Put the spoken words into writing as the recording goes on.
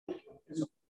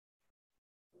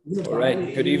All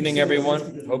right. Good evening,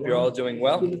 everyone. Hope you're all doing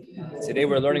well. Today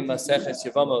we're learning Maseches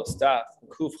Yevamos, Daf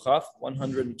Kuf Chaf,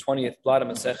 120th blot of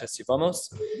Maseches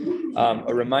Yevamos.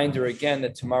 A reminder again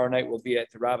that tomorrow night we'll be at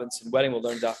the Robinson wedding. We'll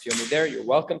learn Daf Yomi there. You're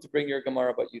welcome to bring your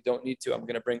Gemara, but you don't need to. I'm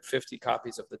going to bring 50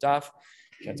 copies of the Daf.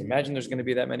 Can't imagine there's going to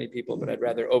be that many people, but I'd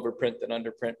rather overprint than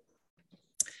underprint.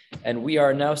 And we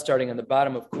are now starting on the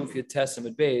bottom of Kuf Yud Tes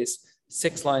Amud Beis,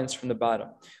 6 lines from the bottom.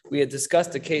 We had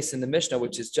discussed a case in the Mishnah,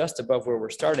 which is just above where we're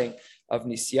starting, of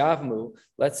Nisyavmu.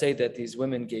 Let's say that these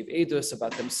women gave edus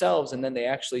about themselves, and then they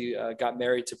actually got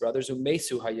married to brothers who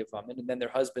mesu hayavamin, and then their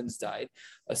husbands died.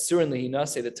 Asurin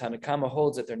lihinase, the Tanna Kama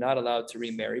holds that they're not allowed to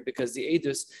remarry because the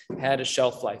edus had a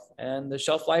shelf life, and the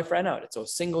shelf life ran out. It's a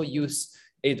single-use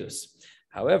edus.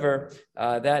 However,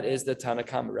 that is the Tanna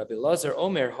Kama. Rabbi Elazar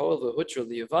Omer hol v'hutra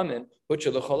liyavamin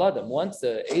hutra l'choladam. Once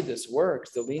the edus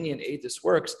works, the lenient edus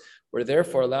works, we're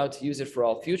therefore allowed to use it for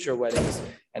all future weddings,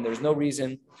 and there's no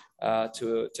reason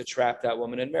to trap that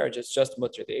woman in marriage. It's just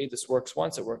mutter. The edus works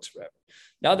once; it works forever.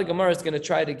 Now the Gemara is going to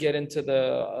try to get into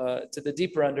the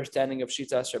deeper understanding of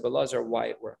Shitas Rabbi Elazar, why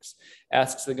it works.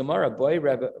 Asks the Gemara, Boy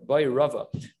Rava,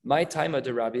 my time of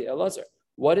the Rabbi Elazar.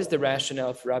 What is the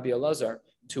rationale for Rabbi Elazar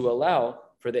to allow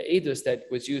for the edus that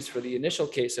was used for the initial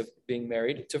case of being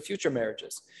married to future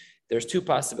marriages? There's 2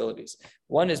 possibilities.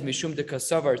 One is mishum de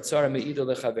kasavar tzara me'idu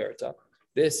lechaverta.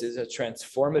 This is a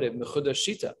transformative mechudash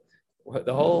shita.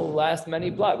 The whole last many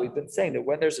blot, we've been saying that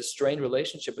when there's a strained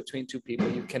relationship between 2 people,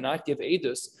 you cannot give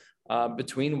edus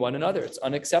between one another. It's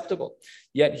unacceptable.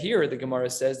 Yet here, the Gemara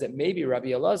says that maybe Rabbi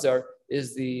Elazar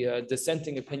is the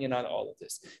dissenting opinion on all of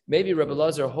this. Maybe Rabbi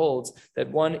Elazar holds that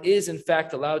one is in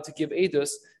fact allowed to give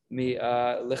edus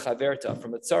lechaverta,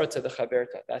 from a tzara to the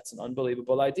chaverta. That's an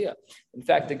unbelievable idea. In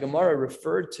fact, the Gemara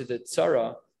referred to the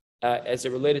tzara as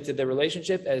it related to their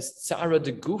relationship as tzara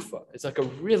de gufa. It's like a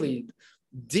really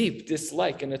deep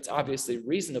dislike, and it's obviously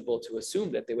reasonable to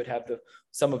assume that they would have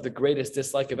some of the greatest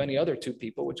dislike of any other 2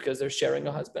 people, which because they're sharing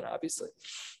a husband, obviously.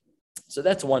 So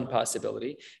that's one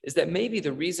possibility, is that maybe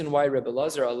the reason why Rebbe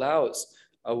Elazar allows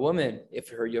a woman, if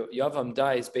her yavam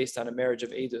dies based on a marriage of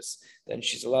edus, then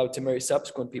she's allowed to marry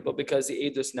subsequent people because the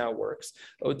edus now works.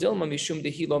 Or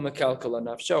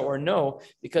no,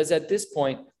 because at this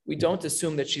point, we don't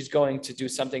assume that she's going to do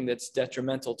something that's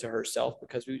detrimental to herself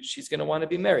because she's going to want to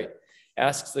be married.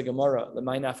 Asks the Gemara,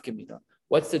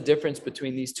 what's the difference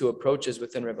between these 2 approaches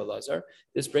within Rebbe Elazar?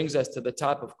 This brings us to the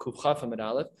top of Kuf Chaf Amud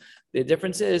Aleph. The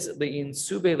difference is the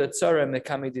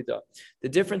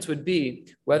difference would be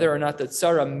whether or not the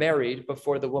tzara married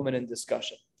before the woman in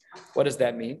discussion. What does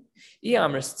that mean?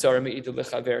 If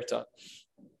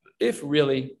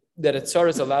really that a tzara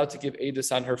is allowed to give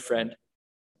edus on her friend,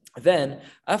 then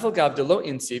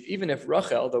even if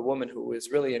Rachel, the woman who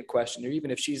is really in question, or even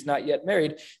if she's not yet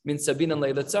married, means Sabina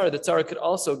Leila Tzara, the Tzara could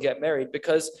also get married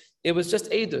because it was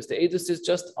just edus. The edus is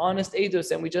just honest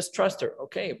edus, and we just trust her.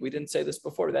 Okay, we didn't say this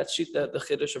before. That's the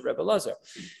chiddush of Rebbe Elazar.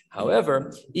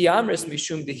 However,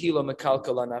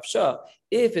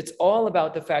 if it's all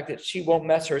about the fact that she won't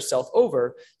mess herself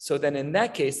over, so then in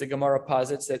that case, the Gemara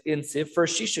posits that insiv,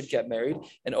 first she should get married,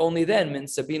 and only then min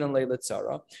sabina leila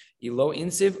tzara. Ilo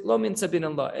insiv, lo min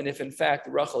sabina la. And if in fact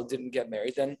Rachel didn't get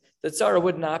married, then the tzara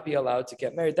would not be allowed to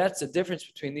get married. That's the difference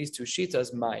between these 2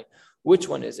 shitas. Which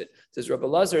one is it? Does Rebbe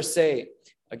Elazar say,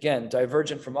 again,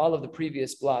 divergent from all of the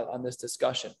previous blot on this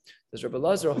discussion, does Rebbe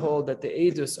Elazar hold that the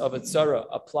edus of a tzara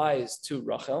applies to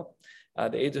Rachel?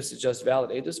 The edus is just valid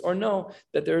edus, or no,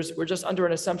 that we're just under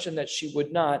an assumption that she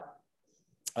would not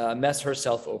mess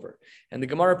herself over. And the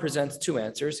Gemara presents 2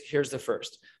 answers. Here's the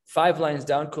first. 5 lines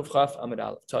down, Kuf Chaf Amud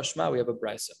Aleph. Tashma, we have a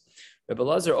brisa. Rebbe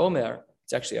Elazar Omer,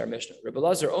 it's actually our Mishnah. Rebbe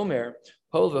Elazar Omer,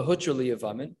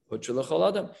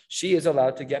 she is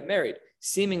allowed to get married,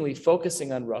 seemingly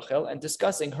focusing on Rachel and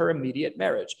discussing her immediate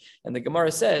marriage. And the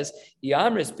Gemara says,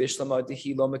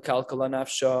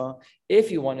 if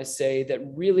you want to say that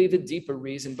really the deeper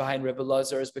reason behind Rebbe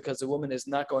Elazar is because the woman is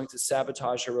not going to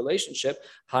sabotage her relationship,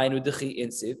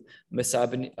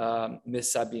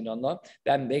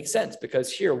 that makes sense,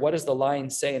 because here, what does the line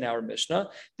say in our Mishnah?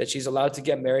 That she's allowed to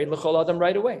get married l'chol adam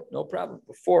right away, no problem,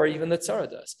 before even the tzara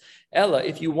does. Ella,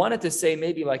 if you wanted to say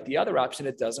maybe like the other option,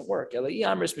 it doesn't work. If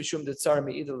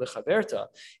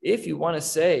you want to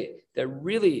say that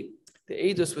really the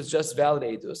edus was just valid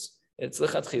edus, it's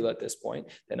lechatchila at this point,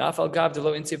 then afal gav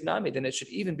delo insiv nami, then it should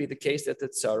even be the case that the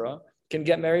tzara can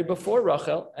get married before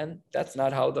Rachel, and that's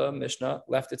not how the Mishnah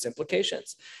left its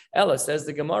implications. Ella, says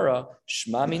the Gemara,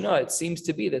 Shma mina, it seems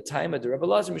to be the time of the Rebbe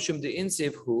Lazar mishum de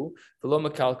insiv hu v'lo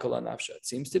mekalkala nafsha. It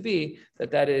seems to be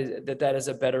that is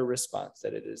a better response,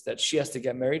 that it is that she has to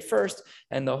get married first,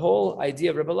 and the whole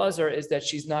idea of Rebbe Lazar is that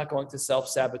she's not going to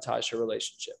self-sabotage her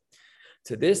relationship.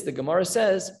 To this, the Gemara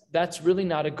says that's really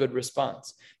not a good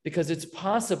response, because it's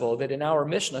possible that in our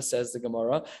Mishnah, says the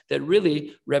Gemara, that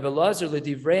really Rebbe Lazar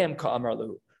l'divreim ka'amar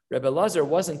lahu. Rebbe Lazar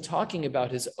wasn't talking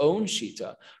about his own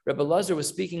shita. Rebbe Lazar was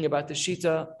speaking about the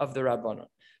shita of the Rabbanon.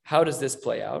 How does this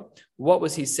play out? What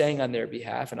was he saying on their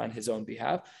behalf and on his own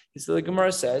behalf? So the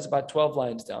Gemara says, about 12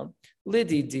 lines down,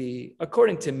 Lididi,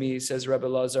 according to me, says Rebbe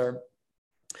Lazar,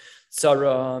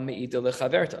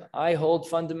 I hold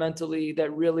fundamentally that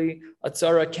really a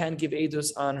tzara can give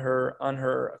edus on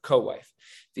her co-wife.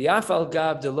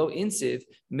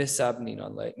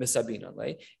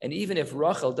 And even if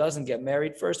Rachel doesn't get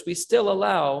married first, we still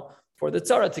allow for the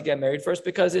tzara to get married first,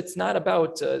 because it's not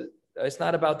about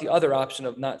the other option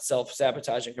of not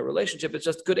self-sabotaging her relationship. It's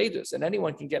just good edus, and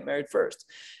anyone can get married first.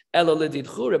 Elo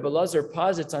l'didchu, Rebbe Lazar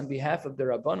posits on behalf of the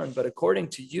Rabbanon, but according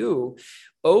to you,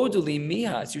 Oduli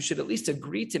mihas, you should at least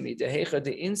agree to me. Dehecha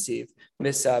de insiv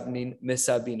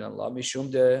misabinan la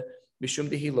mishum de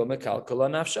hilo mekalkala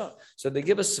nafsha. So they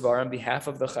give a svar on behalf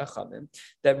of the Chachamim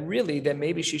that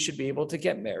maybe she should be able to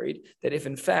get married. That if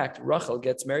in fact Rachel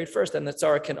gets married first, then the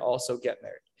tzara can also get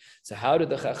married. So how did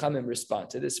the Chachamim respond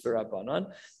to this for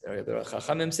Rabbanan? The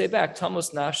Chachamim say back,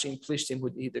 Tamos nafshim plishtim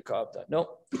hudidikavda.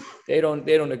 No, they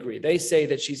don't agree. They say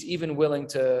that she's even willing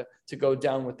to go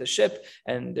down with the ship,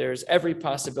 and there's every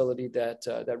possibility that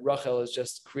Rachel is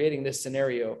just creating this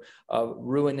scenario of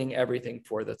ruining everything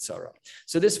for the tzara.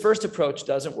 So this first approach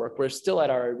doesn't work. We're still at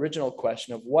our original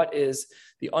question of what is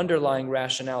the underlying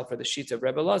rationale for the shita of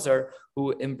Rebbe Lazar,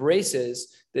 who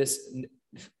embraces this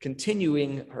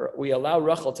continuing her. We allow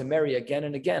Rachel to marry again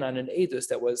and again on an edus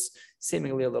that was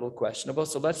seemingly a little questionable.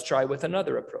 So let's try with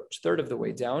another approach. Third of the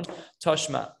way down,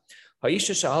 Tashma.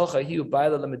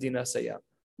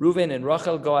 Reuven and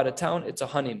Rachel go out of town. It's a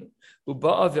honeymoon.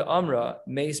 Uba'a ve'amra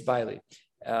meis baili.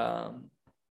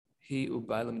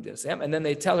 And then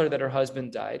they tell her that her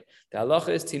husband died. The halacha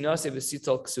is tinase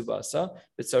v'sitol ksubasa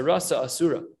v'tzarasa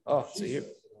asura. Oh, so here.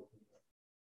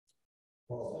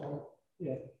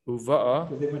 Yeah.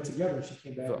 Uva'a. They went together. She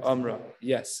came back. Amra.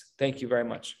 Yes. Thank you very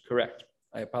much. Correct.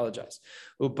 I apologize.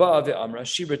 Uba'a ve'amra.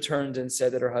 She returned and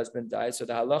said that her husband died. So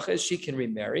the halacha is she can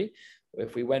remarry.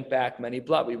 If we went back many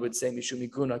blot, we would say mishum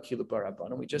iguna kilu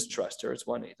barabana. We just trust her. It's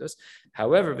one edus.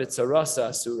 However, v'tzarasa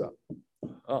asura.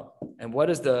 Oh, and what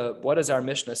does our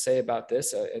Mishnah say about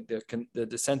this? The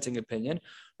dissenting opinion.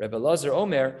 Rebbe Lazar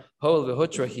Omer hol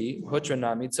v'hutrahi hutra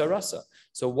nami tzarasa.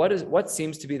 So what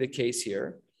seems to be the case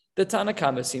here? The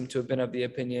Tanakama seem to have been of the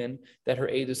opinion that her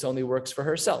edus only works for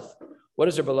herself. What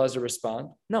does Rebbe Lazar respond?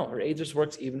 No, her edus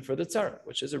works even for the tzara,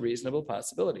 which is a reasonable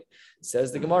possibility.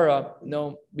 Says the Gemara,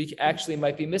 no, we actually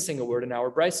might be missing a word in our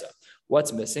brisa.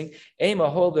 What's missing? Ema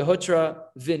hol behutra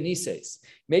v'nises.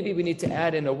 Maybe we need to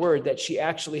add in a word that she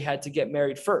actually had to get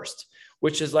married first,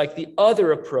 which is like the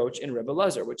other approach in Rebbe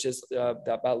Lazar, which is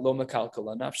about lo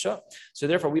mekalkala nafsha. So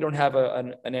therefore, we don't have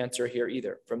an answer here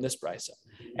either from this brisa.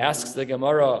 Asks the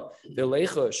Gemara,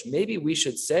 v'leichush, maybe we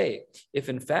should say, if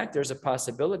in fact there's a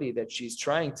possibility that she's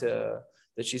trying to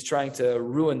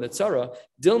ruin the tzara,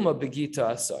 dilma begita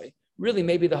asai. Really,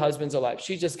 maybe the husband's alive.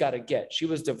 She just got a get. She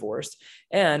was divorced.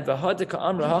 And v'hadika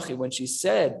amra hachi, when she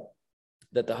said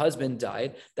that the husband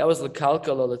died, that was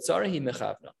l'kalkala l'tzarahi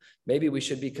mechavna. Maybe we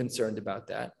should be concerned about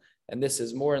that. And this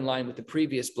is more in line with the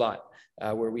previous blot,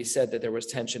 where we said that there was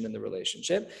tension in the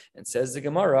relationship. And says the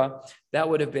Gemara, that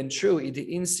would have been true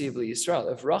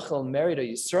Yisrael. If Rachel married a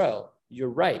Yisrael, you're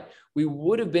right. We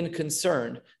would have been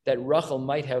concerned that Rachel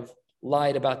might have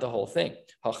lied about the whole thing.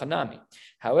 Hachanami.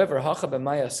 However,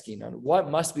 what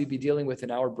must we be dealing with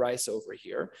in our brisa over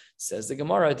here? Says the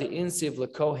Gemara, the insiv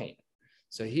lekohen.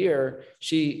 So here,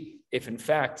 if in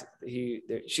fact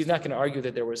she's not going to argue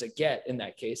that there was a get in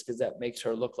that case, because that makes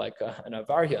her look like an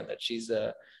avarya, that she's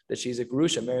a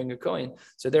grusha marrying a kohen.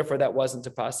 So therefore, that wasn't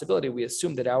a possibility. We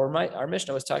assumed that our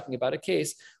Mishnah was talking about a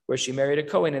case where she married a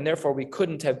kohen, and therefore we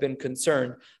couldn't have been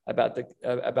concerned about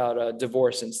a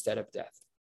divorce instead of death.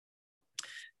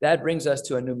 That brings us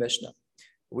to a new Mishnah.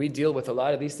 We deal with a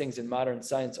lot of these things in modern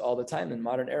science all the time, in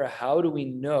modern era. How do we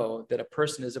know that a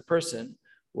person is a person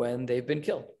when they've been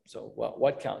killed? So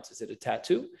what counts? Is it a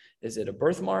tattoo? Is it a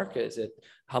birthmark? Is it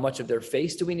how much of their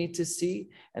face do we need to see?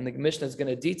 And the Mishnah is going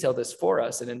to detail this for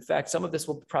us. And in fact, some of this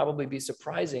will probably be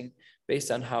surprising based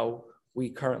on how we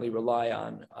currently rely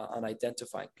on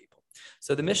identifying people.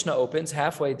 So the Mishnah opens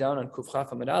halfway down on Kuf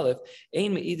Chaf Amud Aleph.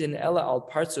 Ein me'idin ela al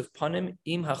partzuf panim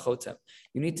im hachotem.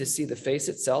 You need to see the face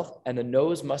itself, and the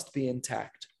nose must be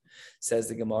intact, says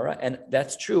the Gemara, and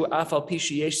that's true. Afal pi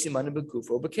sheyesh simanim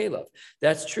begufo bekelav.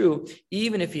 That's true,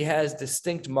 even if he has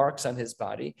distinct marks on his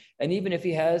body, and even if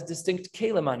he has distinct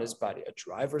kalim on his body. A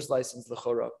driver's license,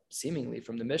 l'chora, seemingly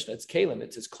from the Mishnah, it's kalim,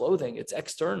 it's his clothing, it's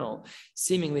external.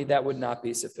 Seemingly, that would not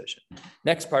be sufficient.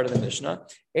 Next part of the Mishnah,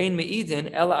 ein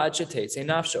me'idin ela ad shetetze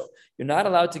nafsho. You're not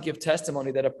allowed to give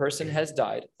testimony that a person has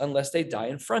died unless they die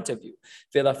in front of you.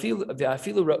 Even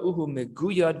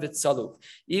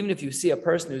if you see a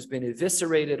person who's been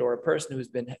eviscerated or a person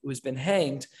who's been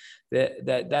hanged,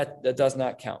 that does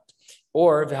not count.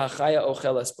 Or if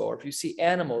you see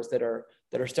animals that are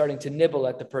starting to nibble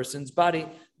at the person's body,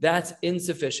 that's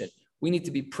insufficient. We need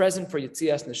to be present for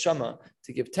Yitzias Neshama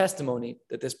to give testimony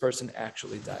that this person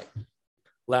actually died.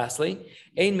 Lastly,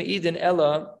 ein me'idin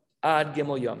ela ad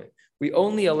gimel yomim. We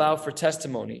only allow for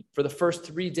testimony for the first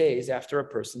 3 days after a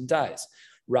person dies.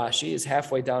 Rashi is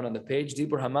halfway down on the page.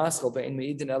 Dibur hamaschal be'en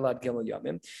me'idin elad gimel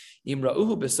yamim. Im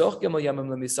ra'uhu besoch gimel yamim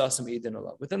lemisasam idin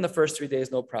elav. Within the first 3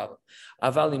 days, no problem.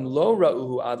 Avalim lo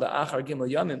ra'uhu ad la'achar gimel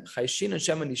yamim chayshin and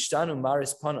shema nishtanu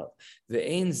maris panav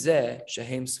ve'ein zeh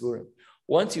shehem svurim.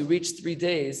 Once you reach 3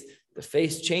 days, the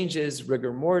face changes,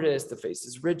 rigor mortis, the face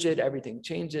is rigid, everything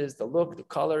changes, the look, the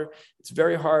color. It's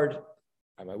very hard.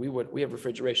 We have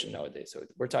refrigeration nowadays, so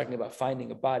we're talking about finding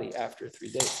a body after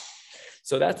 3 days.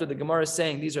 So that's what the Gemara is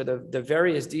saying. These are the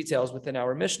various details within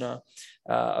our Mishnah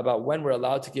about when we're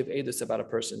allowed to give edus about a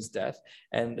person's death.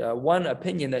 And one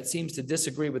opinion that seems to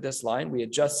disagree with this line, we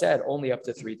had just said only up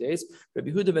to 3 days. Rabbi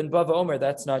Yehuda ben Bava Omer,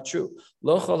 that's not true.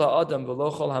 Lo chol ha'adam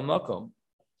v'lo chol ha'makom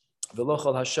v'lo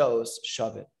chol ha'shos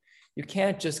shavit. You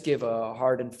can't just give a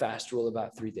hard and fast rule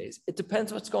about 3 days. It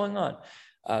depends what's going on.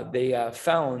 They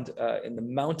found in the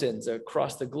mountains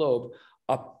across the globe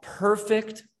a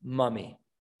perfect mummy.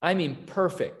 I mean,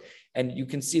 perfect. And you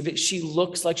can see that she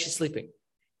looks like she's sleeping.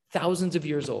 Thousands of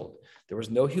years old. There was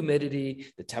no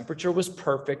humidity. The temperature was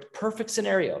perfect. Perfect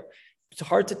scenario. It's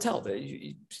hard to tell.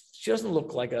 She doesn't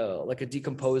look like a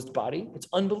decomposed body. It's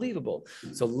unbelievable.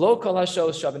 So lo kol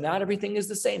hashos shav, not everything is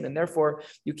the same, and therefore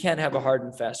you can't have a hard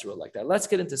and fast rule like that. Let's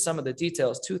get into some of the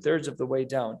details. 2/3 of the way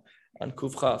down on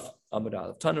Kuf Chaf Amud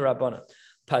Aleph. Tanu Rabbana.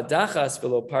 Padachas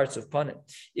below parts of panim.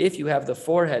 If you have the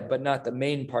forehead but not the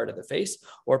main part of the face,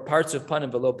 or parts of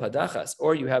panim below padachas,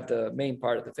 or you have the main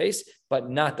part of the face but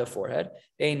not the forehead,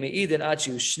 ein me'idin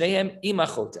achu shnehem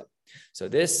imachotem. So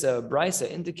this brisa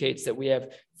indicates that we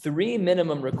have 3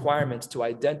 minimum requirements to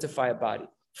identify a body: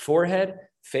 forehead,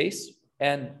 face,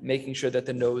 and making sure that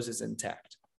the nose is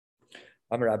intact.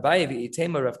 What's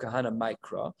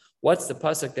the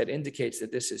pasuk that indicates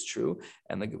that this is true?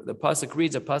 And the pasuk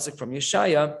reads a pasuk from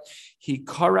Yeshaya. He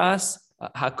hakoras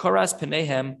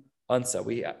penehem ansa.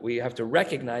 We have to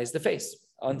recognize the face.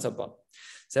 Ansa.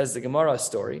 Says the Gemara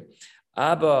story.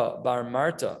 Abba bar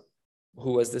Marta,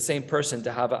 who was the same person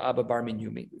to have Abba bar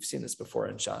Minyumi. We've seen this before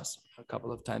in Shas a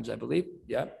couple of times, I believe.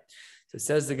 Yeah. So it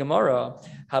says the Gemara,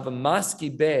 have a maski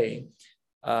bay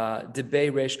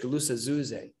debei reish galusa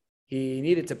zuze. He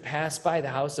needed to pass by the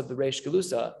house of the Reish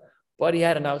Galusa, but he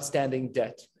had an outstanding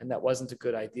debt, and that wasn't a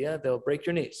good idea. They'll break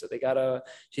your knee. So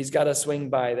he's got to swing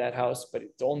by that house, but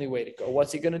it's the only way to go.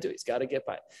 What's he going to do? He's got to get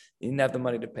by. He didn't have the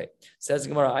money to pay. Says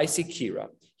Gemara, I see Kira.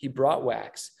 He brought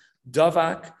wax.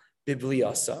 Davak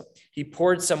bibliasa. He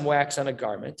poured some wax on a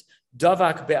garment.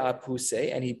 Davak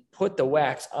be'apuse, and he put the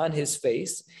wax on his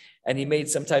face, and he made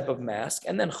some type of mask,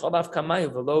 and then chalav kamayu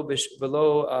velo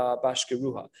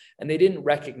bashkeruha, and they didn't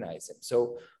recognize him.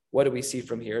 So what do we see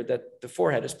from here? That the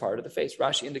forehead is part of the face.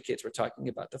 Rashi indicates we're talking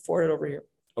about the forehead over here.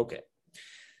 Okay.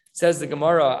 Says the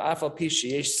Gemara, afal pi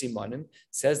sheyesh simanim.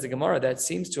 Says the Gemara, that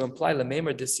seems to imply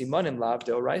lamemer de simanim lav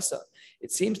deoraisa.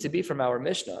 It seems to be from our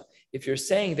Mishnah. If you're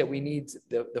saying that we need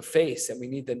the face and we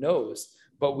need the nose,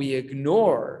 but we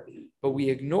ignore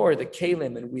the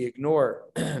kalim and we ignore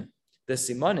the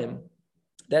simanim,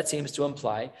 that seems to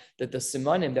imply that the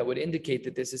simanim that would indicate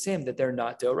that this is him, that they're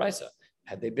not deoraisa.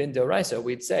 Had they been deoraisa,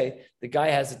 we'd say the guy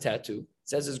has a tattoo,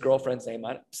 says his girlfriend's name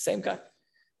on it, same guy.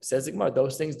 Says the Gemara,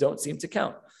 those things don't seem to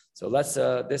count. So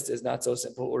this is not so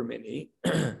simple. Urmini.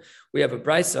 We have a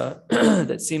brisa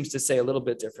that seems to say a little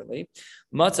bit differently.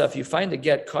 Matzah, if you find a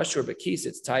get kashur bekis,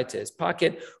 it's tied to his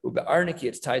pocket. Ube arniki,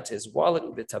 it's tied to his wallet.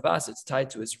 Ube tabas, it's tied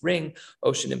to his ring.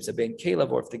 Oshanim zabein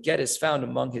kelev, or if the get is found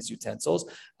among his utensils,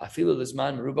 afilu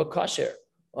lizman meruba kasher.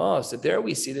 Oh, so there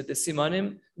we see that the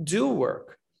simanim do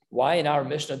work. Why in our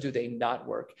Mishnah do they not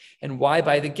work? And why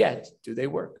by the get do they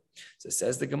work? So it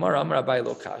says the Gemara, Amar Abai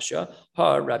lo kasha,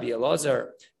 ha Rabbi Elazar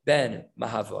ben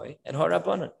Mahavoy, and ha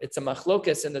Rabbanan. It's a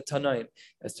machlokas in the Tanaim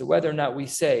as to whether or not we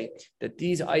say that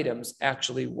these items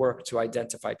actually work to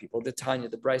identify people. The Tanya,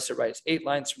 the Brisa writes 8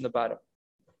 lines from the bottom.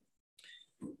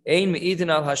 Ein me'idin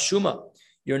al hashuma.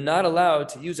 You're not allowed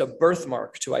to use a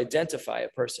birthmark to identify a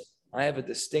person. I have a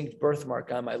distinct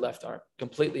birthmark on my left arm.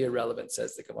 Completely irrelevant,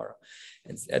 says the Gemara.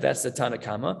 And that's the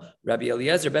Tanakama. Rabbi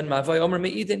Eliezer ben Mavai Omer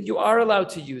Me'idin, you are allowed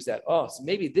to use that. Oh, so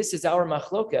maybe this is our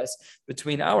machlokas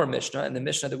between our Mishnah and the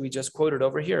Mishnah that we just quoted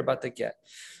over here about the get.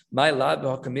 Maybe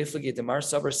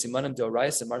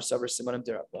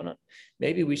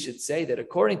we should say that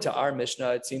according to our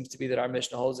Mishnah, it seems to be that our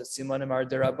Mishnah holds that simanim are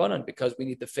derabanan because we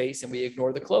need the face and we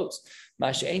ignore the clothes.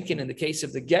 Masha Enkin, in the case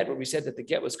of the get, where we said that the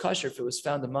get was kosher if it was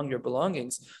found among your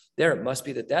belongings, there it must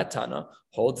be that Tana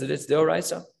holds that it's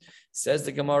deoraisa. Says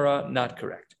the Gemara, not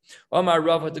correct. Omar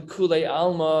Rava de Kule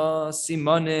Alma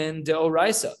simanin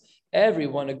deoraisa.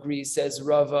 Everyone agrees, says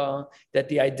Rava, that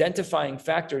the identifying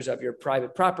factors of your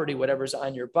private property, whatever's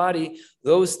on your body,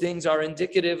 those things are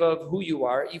indicative of who you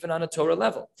are, even on a Torah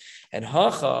level. And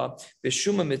hacha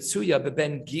b'shuma mitzuya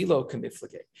beben gilo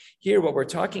kamiflage. Here, what we're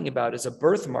talking about is a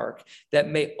birthmark that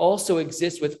may also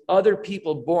exist with other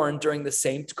people born during the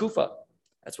same tkufa.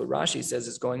 That's what Rashi says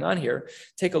is going on here.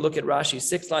 Take a look at Rashi,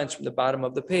 6 lines from the bottom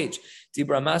of the page.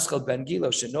 Dibra maschal ben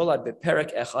gilo shenolad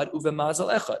beperek echad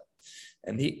uvemazal echad.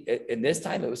 And in this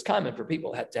time, it was common for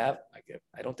people had to have,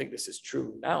 I don't think this is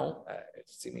true now,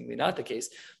 it's seemingly not the case,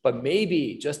 but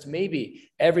maybe, just maybe,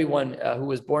 everyone who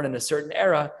was born in a certain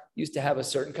era used to have a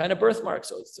certain kind of birthmark.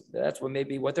 So that's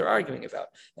what they're arguing about.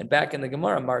 And back in the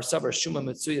Gemara, Mar Savar Shuma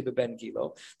Mitsuya Beben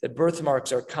Gilo, that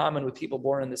birthmarks are common with people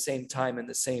born in the same time and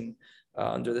the same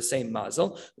under the same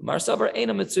mazel. Mar Savar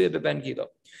Eina Mitsuya Beben Gilo.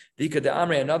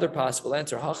 Another possible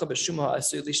answer.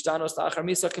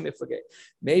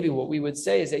 Maybe what we would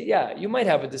say is that, yeah, you might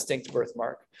have a distinct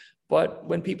birthmark, but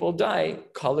when people die,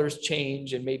 colors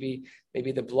change and maybe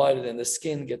the blood and the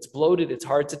skin gets bloated. It's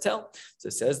hard to tell. So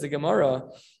it says the Gemara,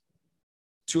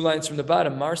 2 lines from the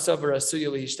bottom,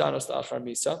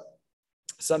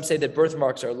 some say that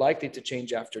birthmarks are likely to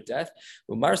change after death.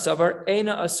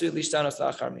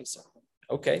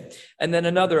 Okay, and then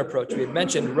another approach. We had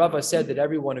mentioned, Rava said that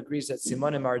everyone agrees that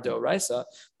simanim are deoraisa,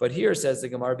 but here says the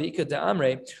Gemara, V'ika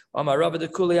de'amre, Amar Rava de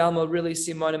Kuli Alma, really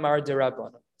simanim are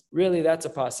derabbanan. Really, that's a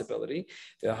possibility.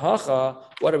 The hacha,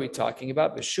 what are we talking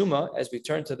about? B'shuma, as we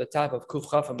turn to the top of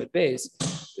Kuf Chaf Amid Beis,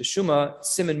 b'shuma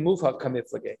siman mufhak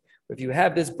kamiflage. If you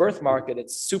have this birthmark,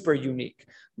 it's super unique.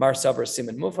 Mar savar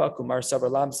siman mufhak, Mar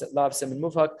savar lav siman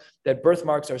mufhak, that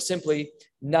birthmarks are simply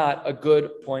not a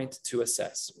good point to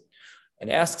assess. And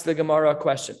asks the Gemara a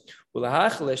question.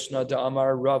 According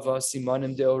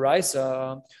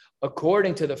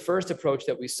to the first approach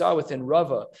that we saw within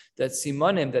Rava, that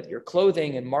simanim, that your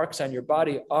clothing and marks on your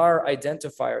body are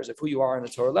identifiers of who you are on a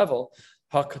Torah level.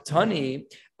 How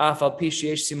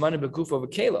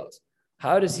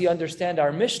does he understand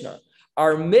our Mishnah?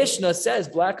 Our Mishnah says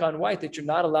black on white that you're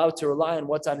not allowed to rely on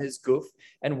what's on his guf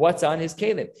and what's on his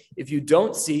kelim. If you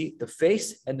don't see the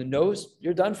face and the nose,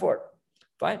 you're done for it.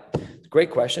 Fine. Great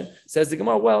question. Says the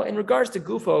Gemara, well, in regards to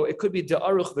gufo, it could be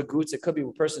da'aruch v'gutz. It could be a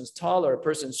person's tall or a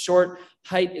person's short.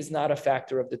 Height is not a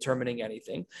factor of determining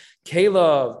anything.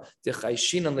 Kelev,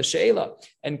 d'chayshinan l'she'ela.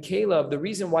 And Kelev, the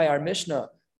reason why our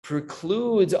Mishnah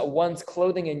precludes one's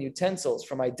clothing and utensils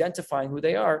from identifying who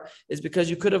they are is because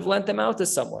you could have lent them out to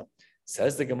someone.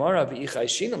 Says the Gemara,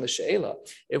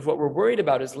 if what we're worried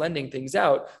about is lending things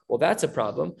out, well, that's a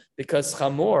problem because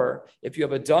chamor, if you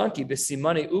have a donkey,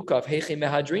 b'simane ukav heiche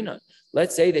mehadrina.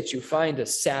 Let's say that you find a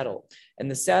saddle, and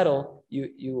the saddle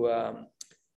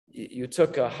you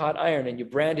took a hot iron and you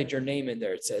branded your name in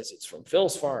there. It says it's from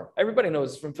Phil's farm. Everybody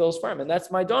knows it's from Phil's farm, and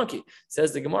that's my donkey.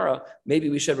 Says the Gemara, maybe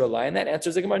we should rely on that.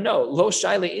 Answers the Gemara, no. Lo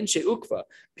shayle inche ukva.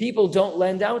 People don't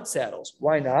lend out saddles.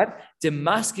 Why not?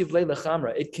 Demaskiv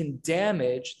lechamra. It can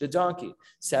damage the donkey.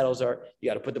 Saddles are, you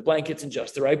got to put the blankets in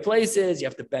just the right places. You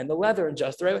have to bend the leather in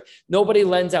just the right way. Nobody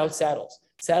lends out saddles.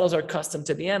 Saddles are custom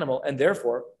to the animal, and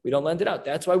therefore we don't lend it out.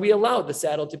 That's why we allow the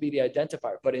saddle to be the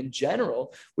identifier. But in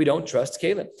general, we don't trust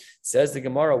kelim. Says the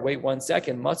Gemara, wait 1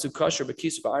 second. Matzu kasher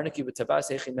b'kisu v'arniki v'tabas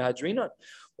heichi mehadrinan.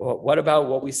 Well, what about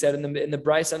what we said in the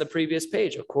Bryce on the previous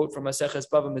page? A quote from Maseches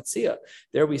Bava Metzia.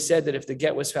 There we said that if the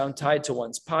get was found tied to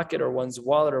one's pocket or one's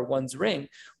wallet or one's ring,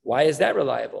 why is that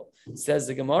reliable? It says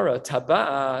the Gemara,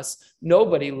 Taba'as,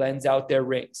 nobody lends out their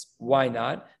rings. Why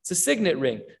not? It's a signet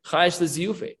ring.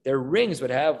 Their rings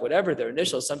would have whatever, their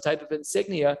initials, some type of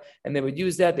insignia, and they would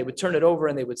use that. They would turn it over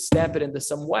and they would stamp it into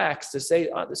some wax to say,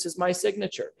 this is my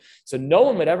signature. So no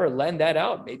one would ever lend that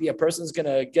out. Maybe a person's going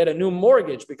to get a new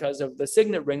mortgage because of the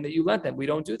signet ring that you lent them. We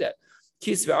don't do that.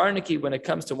 Kis ve'arniki, when it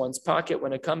comes to one's pocket,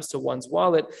 when it comes to one's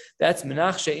wallet, that's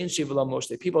menachshe inshi v'lo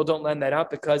moshe. People don't lend that out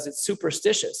because it's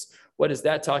superstitious. What is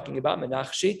that talking about?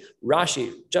 Menachshi,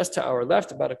 Rashi, just to our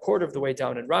left, about a quarter of the way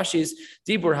down in Rashi's,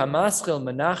 Dibur hamaschil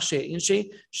menachshe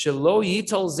inshi shelo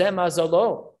yitol zeh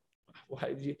mazalo.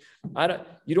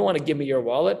 You don't want to give me your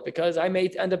wallet because I may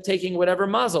end up taking whatever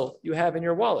mazel you have in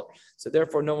your wallet. So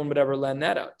therefore, no one would ever lend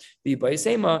that out.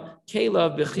 V'baisema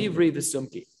kela v'chivri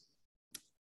v'sumki.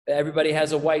 Everybody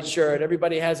has a white shirt.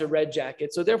 Everybody has a red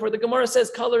jacket. So therefore, the Gemara says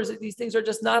colors, these things are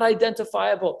just not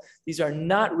identifiable. These are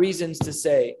not reasons to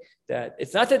say that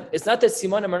it's not that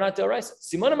simanim are not deoraisa.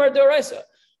 Simanim are deoraisa,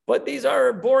 but these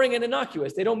are boring and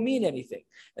innocuous. They don't mean anything,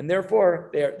 and therefore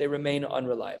they remain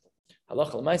unreliable.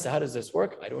 Halacha l'maisa, how does this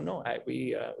work? I don't know.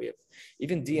 We have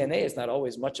even DNA is not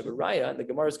always much of a raya, and the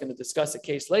Gemara is going to discuss a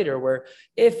case later where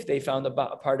if they found a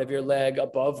part of your leg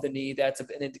above the knee, that's an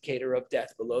indicator of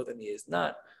death. Below the knee is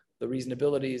not. The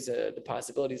reasonabilities, the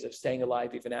possibilities of staying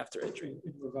alive even after injury.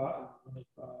 In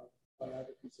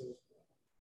biographies of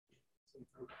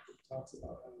talks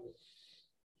about how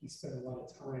he spent a lot of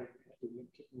time after Yom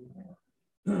Kippur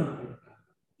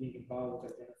being involved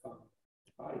with identifying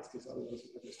bodies because otherwise he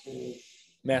was told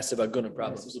massive aguna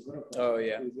problems. Oh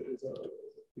yeah, it's a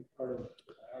big part of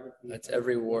the biography. That's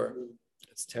every war.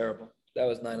 It's terrible. That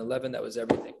was 9/11. That was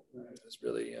everything. Right. It was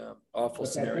really awful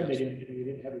scenarios. They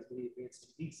didn't have as many advanced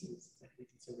techniques in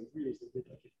 1973 as they did.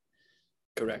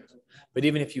 Correct. But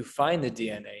even if you find the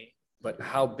DNA, but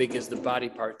how big is the body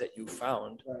part that you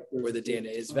found where the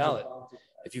DNA is valid?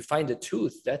 If you find a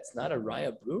tooth, that's not a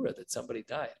raya brura that somebody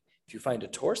died. If you find a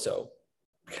torso,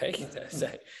 okay, if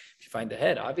you find a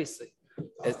head, obviously.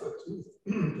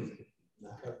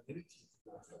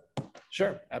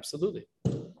 Sure, absolutely.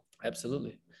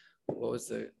 Absolutely. What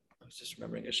was I was just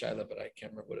remembering a shaila, but I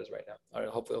can't remember what it is right now. All right,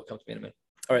 hopefully it'll come to me in a minute.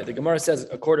 All right, the Gemara says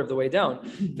a quarter of the way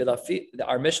down,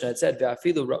 our Mishnah had said,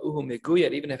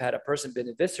 even if had a person been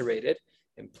eviscerated,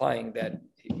 implying that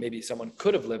maybe someone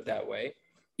could have lived that way,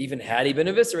 even had he been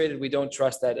eviscerated, we don't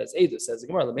trust that as edus. Says the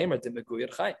Gemara,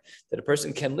 that a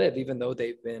person can live even though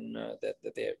they've been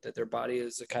that their body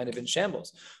is kind of in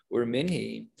shambles. Or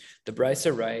minhi, the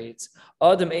Brisa writes,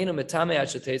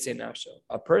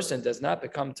 a person does not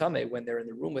become tameh when they're in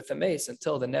the room with the mace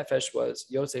until the nefesh was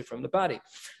yosef from the body.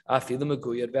 So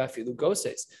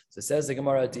says the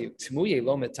Gemara,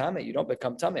 you don't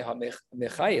become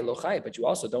tameh, but you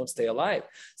also don't stay alive.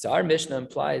 So our Mishnah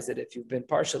implies that if you've been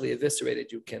partially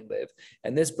eviscerated, you can live,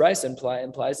 and this Bryce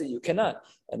implies that you cannot.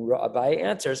 And Abaye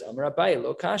answers, Amar Abaye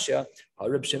lo kasha,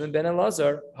 Reb Shimon ben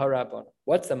Elazar harabon.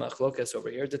 What's the machlokas over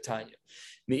here? The Tanya.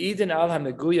 Me'idin al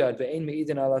hameguyad ve'ein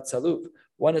me'idin al tzaluf.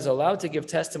 One is allowed to give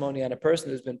testimony on a person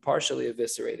who's been partially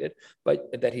eviscerated,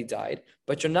 but that he died.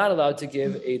 But you're not allowed to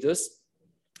give edus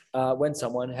when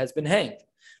someone has been hanged.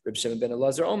 Reb Shimon ben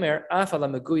Elazar Omer,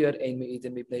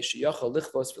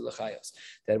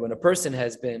 that when a person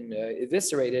has been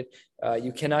eviscerated,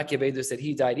 you cannot give edus that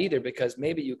he died either, because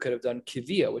maybe you could have done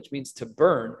kivia, which means to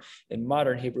burn. In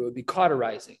modern Hebrew, it would be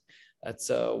cauterizing.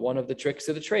 That's one of the tricks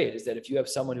of the trade, is that if you have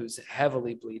someone who's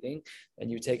heavily bleeding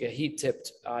and you take a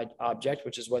heat-tipped object,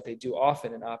 which is what they do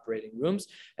often in operating rooms,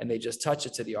 and they just touch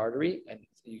it to the artery and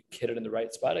you hit it in the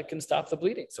right spot, it can stop the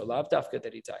bleeding. So lav dafka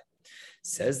that he died.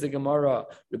 Says the Gemara,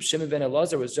 Reb Shimon ben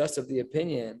Elazar was just of the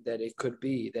opinion that it could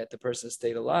be that the person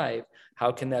stayed alive.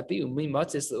 How can that be?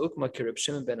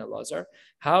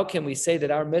 How can we say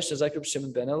that our Mishnah is like Reb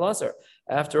Shimon ben Elazar?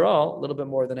 After all, a little bit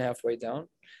more than halfway down.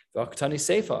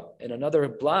 In another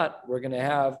blot, we're going to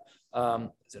have,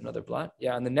 is it another blot?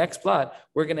 Yeah, on the next blot,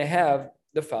 we're going to have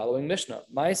the following Mishnah.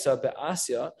 Maisa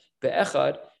be'asya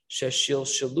be'echad sheshil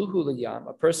shaluhu liyam.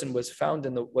 A person was found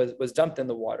was dumped in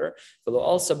the water.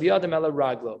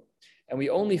 Raglo. And we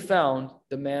only found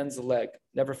the man's leg,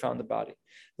 never found the body.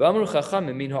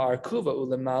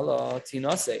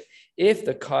 If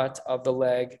the cut of the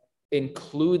leg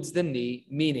includes the knee,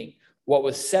 meaning what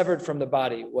was severed from the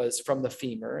body was from the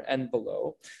femur and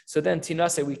below. So then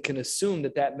tinase, we can assume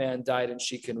that man died and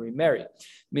she can remarry.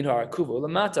 Minhar akuva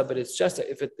lamata, but it's just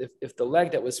if the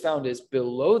leg that was found is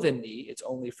below the knee, it's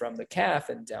only from the calf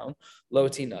and down, lo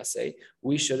tinase,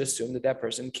 we should assume that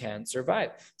person can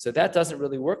survive. So that doesn't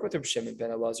really work with Reb Shimon ben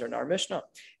Elazar in our Mishnah.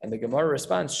 And the Gemara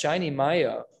responds, shiny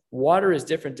maya, water is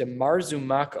different than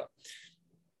marzumaka,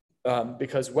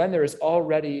 because when there is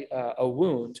already a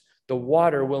wound, the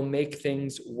water will make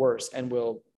things worse and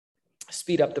will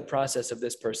speed up the process of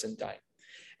this person dying.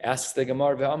 Asks the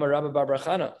Gemara,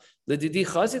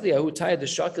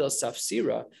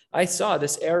 I saw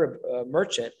this Arab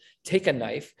merchant take a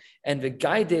knife and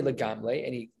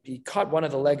he cut one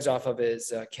of the legs off of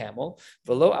his camel,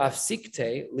 and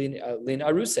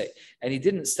he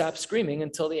didn't stop screaming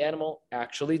until the animal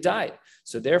actually died.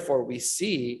 So therefore, we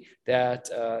see that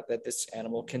this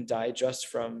animal can die just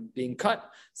from being cut.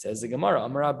 Says the Gemara,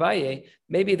 Amar Abaye,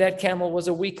 maybe that camel was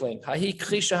a weakling.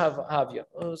 It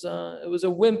was a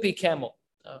wimpy camel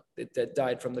that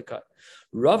died from the cut.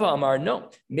 Rava Amar,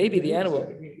 no, maybe the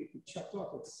animal. Chopped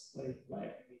off its leg.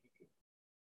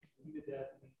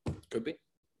 Could be.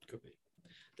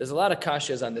 There's a lot of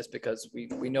kashas on this because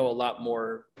we know a lot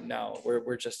more now.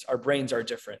 We're just, our brains are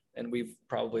different, and we've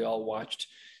probably all watched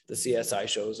the CSI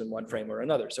shows in one frame or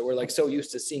another. So we're like so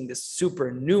used to seeing this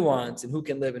super nuance and who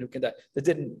can live and who can die. That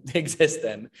didn't exist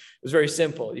then. It was very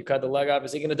simple. You cut the leg off,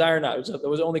 is he going to die or not? There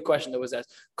was the only question that was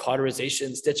asked.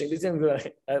 Cauterization, stitching, these things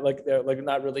they're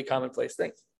not really commonplace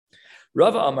things.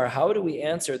 Rava Amar, how do we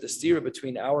answer the stira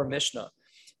between our Mishnah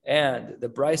and the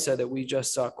brisa that we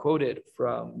just saw quoted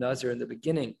from Nazir in the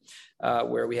beginning,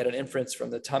 where we had an inference from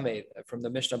the Tameh, from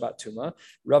the Mishnah about Tuma?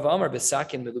 Rav Amar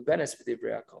b'sakin melubenes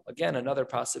v'divrei hakol. Again, another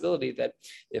possibility that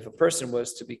if a person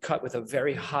was to be cut with a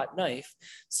very hot knife,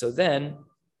 so then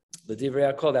the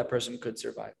divrei hakol, that person could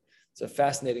survive. It's a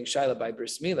fascinating shaila by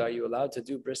bris milah. Are you allowed to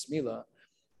do bris milah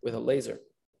with a laser?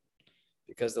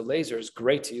 Because the laser is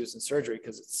great to use in surgery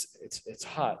because it's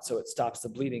hot, so it stops the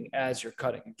bleeding as you're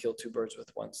cutting and kill two birds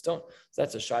with one stone. So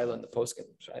that's a shaila in the poskim.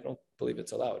 I don't believe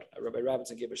it's allowed. Rabbi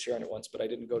Robinson gave a share on it once, but I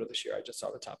didn't go to the share. I just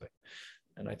saw the topic,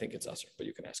 and I think it's usher, but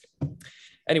you can ask him.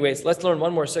 Anyways, let's learn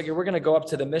one more sugya. We're going to go up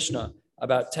to the Mishnah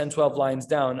about 10, 12 lines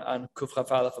down on Kuf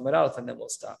Chaf Aleph Amud Aleph, and then we'll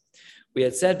stop. We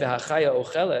had said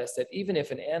that even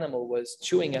if an animal was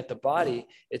chewing at the body,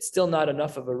 it's still not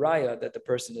enough of a raya that the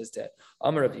person is dead.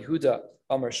 Amar Rabbi Yehuda,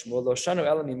 Amar Shmuel, lo shanu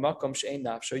ela mimakom she'ein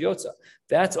nafsho yotza.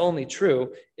 That's only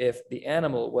true if the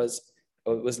animal was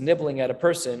nibbling at a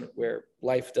person where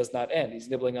life does not end. He's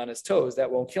nibbling on his toes. That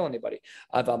won't kill anybody.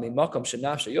 Aval mimakom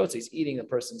she'nafsho yotza. He's eating a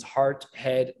person's heart,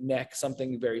 head, neck,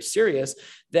 something very serious.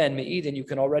 Then me'idin, you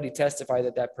can already testify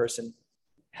that person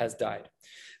has died.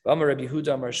 Let's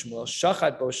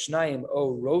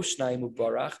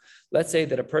say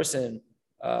that a person,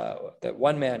 that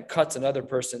one man cuts another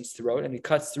person's throat, and he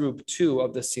cuts through two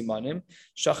of the simanim,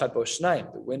 shachat bo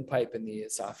shnayim, the windpipe and the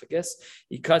esophagus.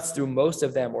 He cuts through most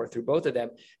of them or through both of them,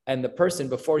 and the person,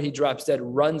 before he drops dead,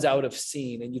 runs out of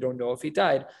scene, and you don't know if he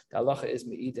died. The halacha is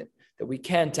me'idin. That we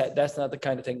can't, that's not the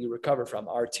kind of thing you recover from.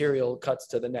 Arterial cuts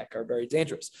to the neck are very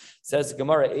dangerous. Says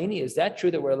Gemara, Eini, is that true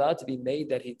that we're allowed to be made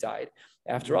that he died?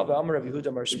 After all,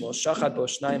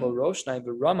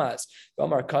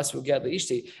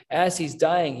 as he's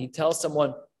dying, he tells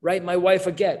someone, write my wife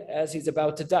a get, as he's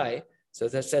about to die. So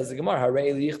that says the Gemara,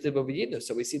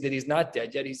 so we see that he's not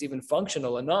dead yet. He's even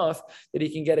functional enough that he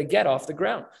can get a get off the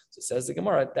ground. So says the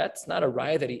Gemara, that's not a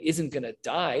raya that he isn't going to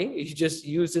die. He just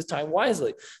used his time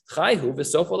wisely. Right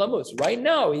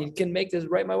now, he can make this,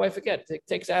 write my wife a get. It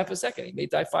takes a half a second. He may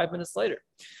die 5 minutes later.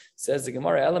 Says the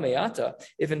Gemara, Elamayata,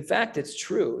 if in fact it's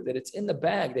true that it's in the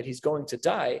bag that he's going to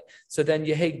die, so then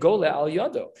Yehe Gole al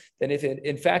Yado. Then if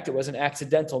in fact it was an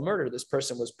accidental murder, this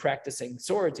person was practicing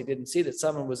swords, he didn't see that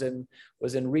someone was in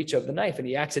reach of the knife, and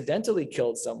he accidentally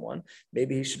killed someone,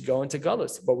 maybe he should go into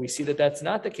Galus. But we see that that's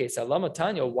not the case. Alama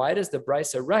Tanya, why does the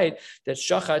Brisa write that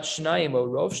Shachat Shnayim or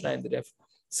Rov Shnayim, that if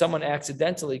someone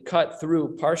accidentally cut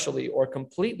through partially or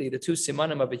completely the two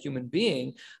simanim of a human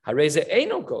being, Hareze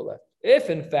Eino Gole.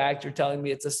 If, in fact, you're telling me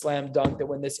it's a slam dunk that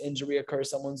when this injury occurs,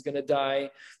 someone's going to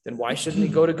die, then why shouldn't he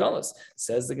go to Galus?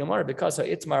 Says the Gemara, because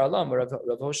Itmar Alam, Rav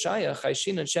Hoshaya,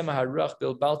 Chayshin and Shema Haruach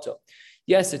Bilbalto.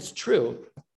 Yes, it's true.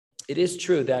 It is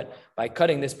true that by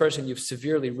cutting this person, you've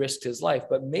severely risked his life,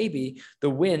 but maybe the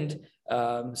wind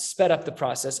sped up the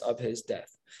process of his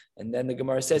death. And then the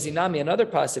Gemara says, Inami, another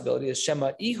possibility is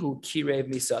Shema Ihu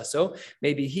Kirev Misaso.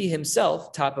 Maybe he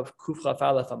himself, top of Kuf Chaf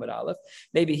Aleph Amud Aleph,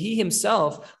 maybe he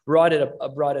himself brought it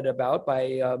about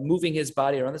by moving his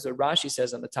body around. This is what Rashi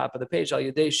says on the top of the page. Al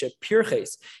Yadei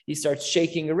Pirches. He starts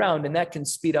shaking around, and that can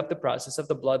speed up the process of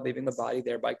the blood leaving the body,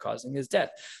 thereby causing his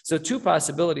death. So two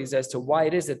possibilities as to why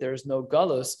it is that there is no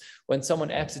galus when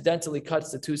someone accidentally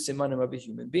cuts the two simanim of a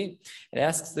human being. And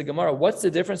asks the Gemara, what's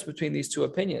the difference between these two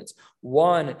opinions?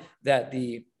 One, that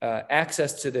the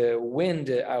access to the wind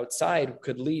outside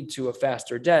could lead to a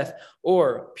faster death,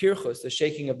 or pirchus, the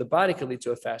shaking of the body, could lead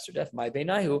to a faster death. My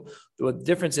beinahu, the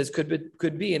differences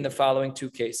could be in the following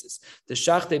two cases. The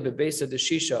shachte bebesa de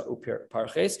shisha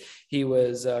uparches, he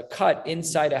was cut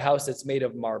inside a house that's made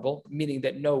of marble, meaning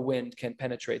that no wind can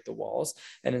penetrate the walls.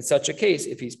 And in such a case,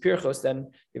 if he's pirchus, then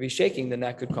if he's shaking, then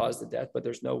that could cause the death, but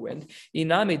there's no wind.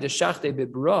 Inami de shachte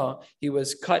bebra, he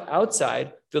was cut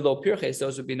outside. V'lo pirches,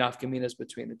 those would be nafkaminas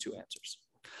between the two answers.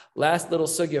 Last little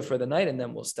sugya for the night, and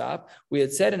then we'll stop. We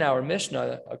had said in our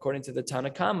Mishnah, according to the Tanna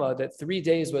Kama, that 3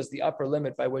 days was the upper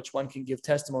limit by which one can give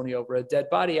testimony over a dead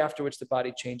body, after which the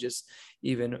body changes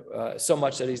even so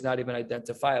much that he's not even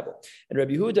identifiable. And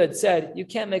Rabbi Yehuda had said, you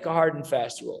can't make a hard and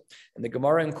fast rule. And the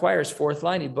Gemara inquires, fourth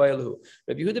line, Rabbi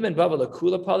Yehuda ben Bava,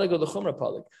 l'kula palig or l'chumra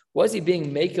palig? Was he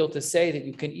being makil to say that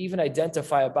you can even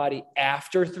identify a body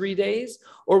after 3 days?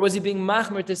 Or was he being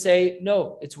machmer to say,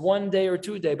 no, it's 1 day or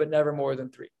 2 days, but never more than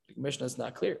 3? The Mishnah is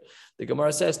not clear. The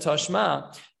Gemara says,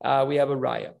 Tashma, we have a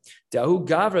raya. Dahu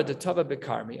gavra de tava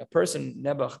bekarmi, a person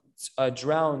Nebuch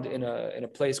drowned in a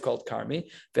place called Karmi.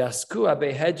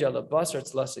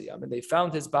 And they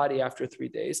found his body after 3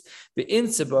 days.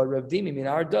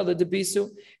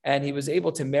 And he was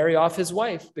able to marry off his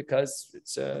wife, because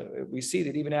we see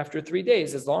that even after 3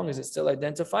 days, as long as it's still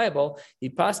identifiable, he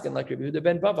paskin like Rabbi Yehuda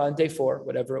ben Bava on day 4,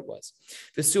 whatever it was.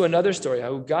 Visu, another story.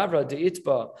 Hahu gavra de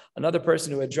itba, another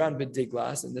person who had drowned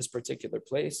b'diglas in this particular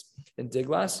place. In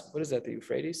Diglas, what is that? The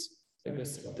Euphrates?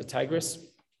 The Tigris.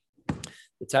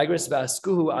 The Tigris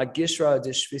Vaskuhu Agishra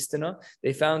de Shvistina.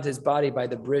 They found his body by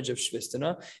the bridge of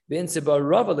Shvistina. And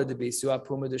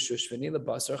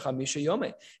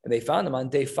they found him on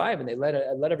day 5, and they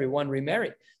let everyone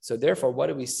remarry. So therefore, what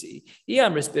do we see?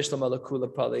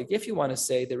 If you want to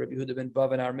say that Rabbi Yehuda ben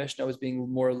Bava in our Mishnah was being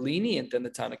more lenient than the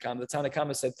Tanna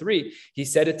Kama said 3. He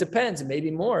said it depends, and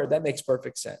maybe more. That makes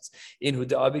perfect sense. In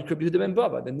Huda Abid Rabbi Yehuda ben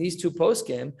Bava. Then these two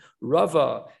poskim,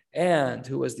 Rava and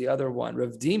who was the other one?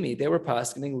 Rav Dimi, they were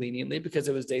paskening leniently because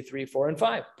it was day 3, 4, and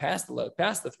 5, past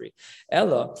the 3.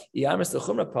 Ella,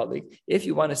 if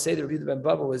you want to say that Rabbi Yehuda ben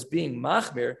Bava was being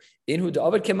machmir, in Huda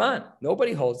Abid Keman,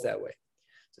 nobody holds that way.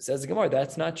 So it says the Gemara,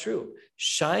 that's not true.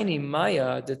 Shiny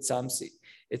maya de tzamsi.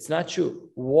 It's not true.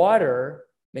 Water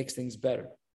makes things better.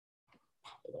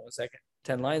 Hold on a second.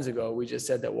 10 lines ago, we just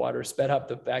said that water sped up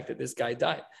the fact that this guy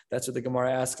died. That's what the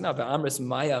Gemara asks now. Amris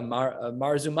maya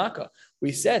marzumaka.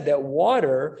 We said that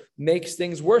water makes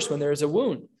things worse when there is a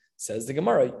wound. Says the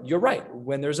Gemara, you're right,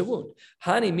 when there's a wound.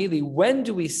 Hani mili, when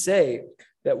do we say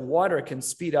that water can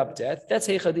speed up death? That's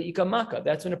heicha de ikamaka.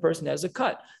 That's when a person has a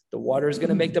cut. The water is going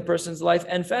to make the person's life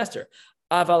end faster.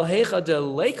 Aval heicha de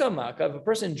leikamaka, if a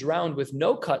person drowned with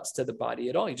no cuts to the body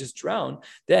at all, he just drowned,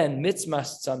 then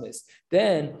mitzmas tzamis,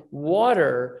 then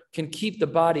water can keep the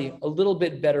body a little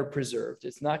bit better preserved.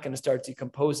 It's not going to start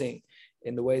decomposing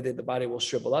in the way that the body will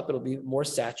shrivel up. It'll be more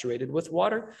saturated with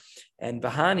water. And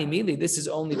bahani mili, this is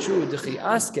only true, dechi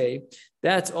aske,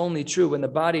 that's only true when the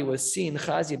body was seen,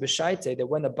 chazi b'shaite, that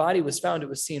when the body was found, it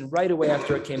was seen right away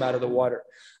after it came out of the water.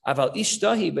 Aval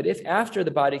ishtahi, but if after the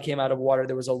body came out of water,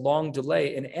 there was a long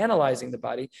delay in analyzing the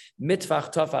body,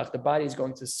 mitfach tafach, the body is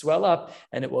going to swell up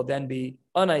and it will then be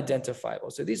unidentifiable.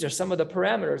 So these are some of the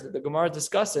parameters that the Gemara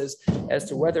discusses as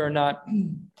to whether or not we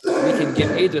can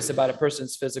give edus about a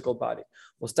person's physical body.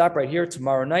 We'll stop right here.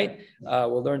 Tomorrow night,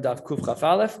 we'll learn Daf Kuf Chaf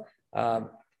Aleph.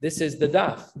 This is the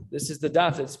daf. This is the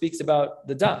daf that speaks about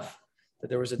the daf, that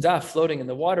there was a daf floating in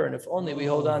the water, and if only we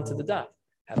hold on to the daf.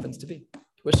 Happens to be.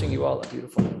 Wishing you all a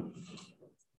beautiful night.